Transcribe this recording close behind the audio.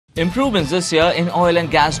Improvements this year in oil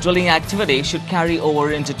and gas drilling activity should carry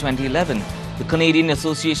over into 2011, the Canadian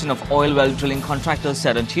Association of Oilwell Drilling Contractors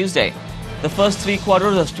said on Tuesday. The first 3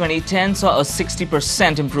 quarters of 2010 saw a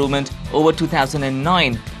 60% improvement over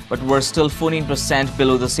 2009, but were still 14%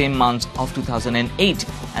 below the same months of 2008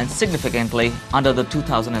 and significantly under the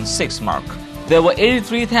 2006 mark. There were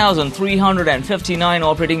 83,359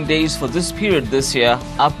 operating days for this period this year,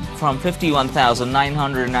 up from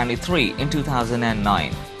 51,993 in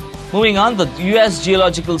 2009. Moving on, the U.S.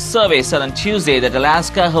 Geological Survey said on Tuesday that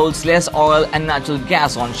Alaska holds less oil and natural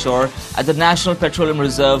gas onshore at the National Petroleum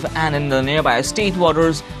Reserve and in the nearby state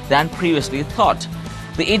waters than previously thought.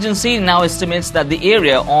 The agency now estimates that the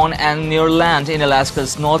area on and near land in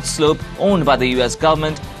Alaska's North Slope, owned by the U.S.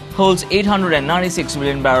 government, holds 896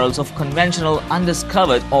 million barrels of conventional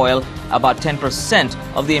undiscovered oil, about 10%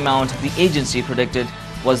 of the amount the agency predicted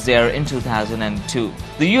was there in 2002.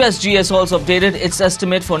 The USGS also updated its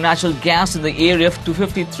estimate for natural gas in the area to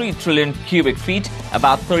 53 trillion cubic feet,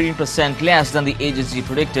 about 13% less than the agency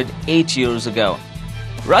predicted 8 years ago.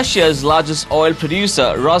 Russia's largest oil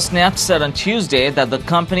producer, Rosneft, said on Tuesday that the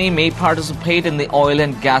company may participate in the oil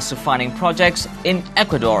and gas refining projects in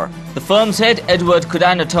Ecuador. The firm's head, Eduard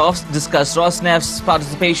Khudainatov, discussed Rosneft's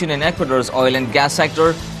participation in Ecuador's oil and gas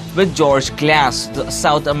sector with Jorge Glas, the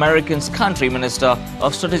South American's country minister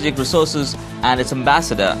of strategic resources and its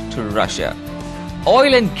ambassador to Russia.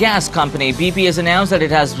 Oil and gas company BP has announced that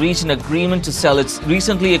it has reached an agreement to sell its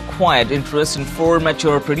recently acquired interest in 4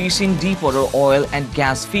 mature producing deepwater oil and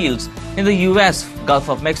gas fields in the U.S. Gulf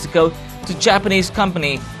of Mexico to Japanese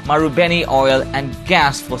company Marubeni Oil and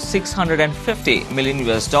Gas for $650 million.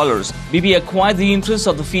 BP acquired the interests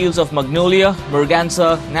of the fields of Magnolia,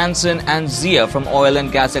 Merganza, Nansen and Zia from oil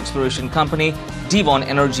and gas exploration company Devon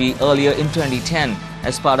Energy earlier in 2010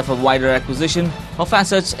 as part of a wider acquisition of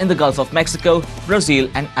assets in the Gulf of Mexico, Brazil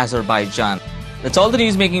and Azerbaijan. That's all the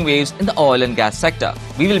news making waves in the oil and gas sector.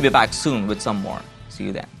 We will be back soon with some more. See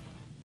you then.